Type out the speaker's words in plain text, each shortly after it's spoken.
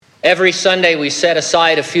Every Sunday we set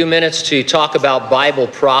aside a few minutes to talk about Bible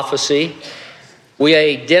prophecy. We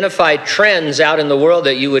identify trends out in the world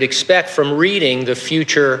that you would expect from reading the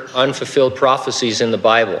future unfulfilled prophecies in the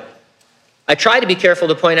Bible. I try to be careful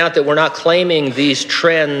to point out that we're not claiming these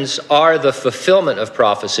trends are the fulfillment of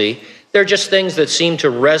prophecy. They're just things that seem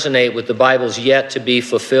to resonate with the Bible's yet to be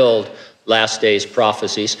fulfilled last days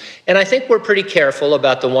prophecies. And I think we're pretty careful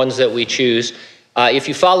about the ones that we choose. I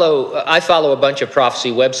follow a bunch of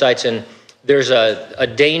prophecy websites, and there's a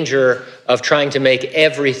danger of trying to make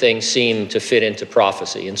everything seem to fit into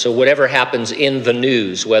prophecy. And so whatever happens in the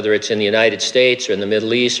news, whether it's in the United States or in the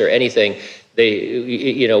Middle East or anything,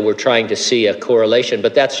 we're trying to see a correlation,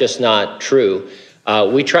 but that's just not true.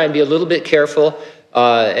 We try and be a little bit careful, we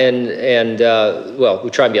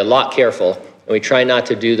try and be a lot careful, and we try not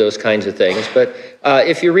to do those kinds of things. But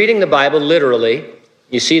if you're reading the Bible literally,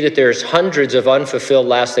 you see that there's hundreds of unfulfilled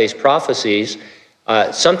last days prophecies.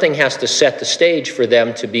 Something has to set the stage for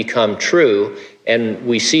them to become true, and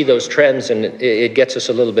we see those trends, and it gets us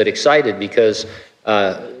a little bit excited because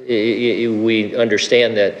we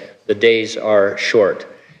understand that the days are short.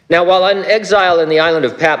 Now, while on exile in the island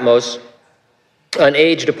of Patmos, an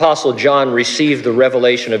aged apostle John received the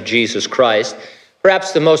revelation of Jesus Christ.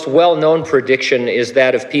 Perhaps the most well-known prediction is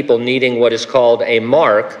that of people needing what is called a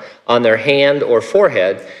mark on their hand or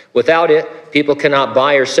forehead. Without it, people cannot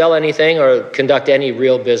buy or sell anything or conduct any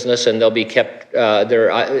real business, and they'll be kept.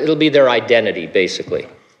 It'll be their identity, basically.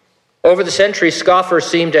 Over the centuries, scoffers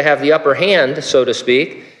seem to have the upper hand, so to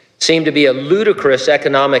speak. Seem to be a ludicrous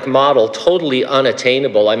economic model, totally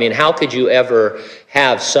unattainable. I mean, how could you ever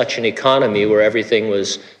have such an economy where everything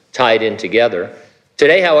was tied in together?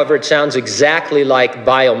 Today, however, it sounds exactly like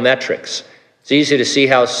biometrics. It's easy to see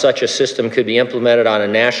how such a system could be implemented on a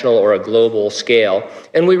national or a global scale.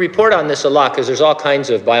 And we report on this a lot because there's all kinds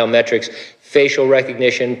of biometrics: facial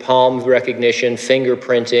recognition, palm recognition,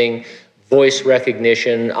 fingerprinting, voice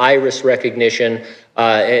recognition, iris recognition.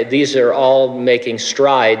 These are all making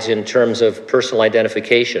strides in terms of personal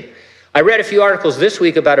identification. I read a few articles this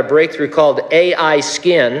week about a breakthrough called AI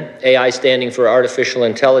skin, AI standing for artificial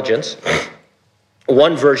intelligence.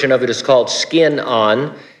 One version of it is called Skin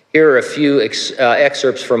On. Here are a few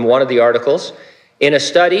excerpts from one of the articles. In a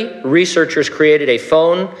study, researchers created a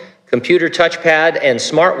phone, computer touchpad, and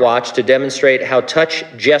smartwatch to demonstrate how touch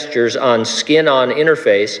gestures on Skin On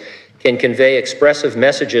interface can convey expressive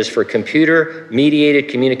messages for computer-mediated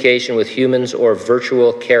communication with humans or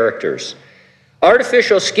virtual characters.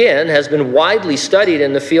 Artificial skin has been widely studied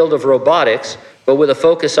in the field of robotics, but with a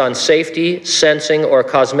focus on safety, sensing, or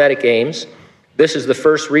cosmetic aims. This is the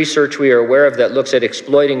first research we are aware of that looks at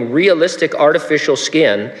exploiting realistic artificial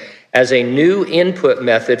skin as a new input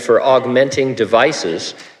method for augmenting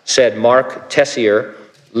devices, said Mark Tessier,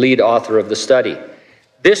 lead author of the study.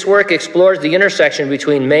 This work explores the intersection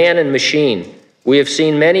between man and machine. We have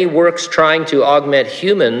seen many works trying to augment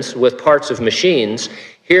humans with parts of machines.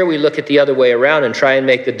 Here we look at the other way around and try and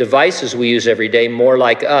make the devices we use every day more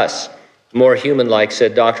like us, more human-like,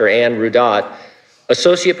 said Dr. Anne Rudat,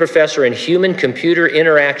 associate professor in human-computer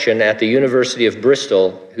interaction at the University of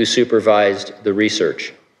Bristol, who supervised the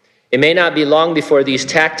research. It may not be long before these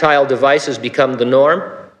tactile devices become the norm.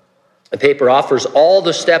 The paper offers all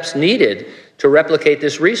the steps needed to replicate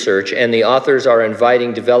this research, and the authors are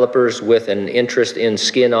inviting developers with an interest in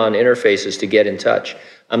skin-on interfaces to get in touch.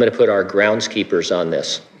 I'm going to put our groundskeepers on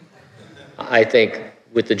this. I think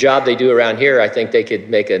with the job they do around here, I think they could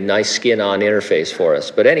make a nice skin-on interface for us.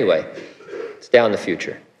 But anyway, it's down the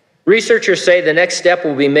future. Researchers say the next step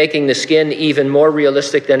will be making the skin even more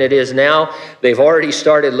realistic than it is now. They've already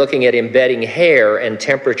started looking at embedding hair and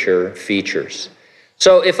temperature features.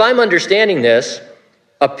 So if I'm understanding this,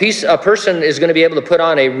 a person is going to be able to put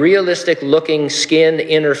on a realistic-looking skin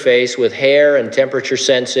interface with hair and temperature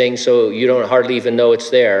sensing so you don't hardly even know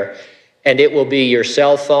it's there. And it will be your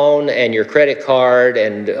cell phone and your credit card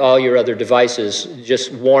and all your other devices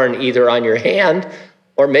just worn either on your hand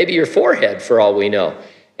or maybe your forehead, for all we know.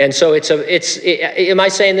 And so am I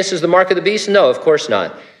saying this is the mark of the beast? No, of course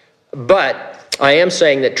not. But I am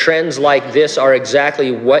saying that trends like this are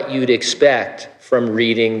exactly what you'd expect from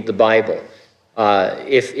reading the Bible.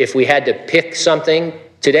 If we had to pick something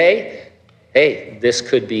today, hey, this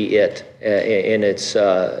could be it in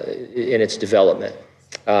its development.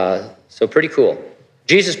 So pretty cool.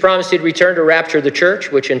 Jesus promised he'd return to rapture the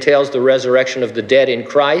church, which entails the resurrection of the dead in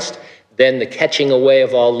Christ, then the catching away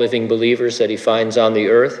of all living believers that he finds on the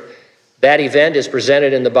earth. That event is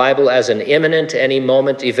presented in the Bible as an imminent, any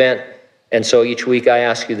moment event. And so each week I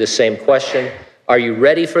ask you the same question. Are you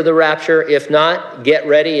ready for the rapture? If not, get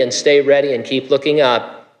ready and stay ready and keep looking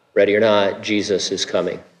up. Ready or not, Jesus is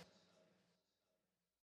coming.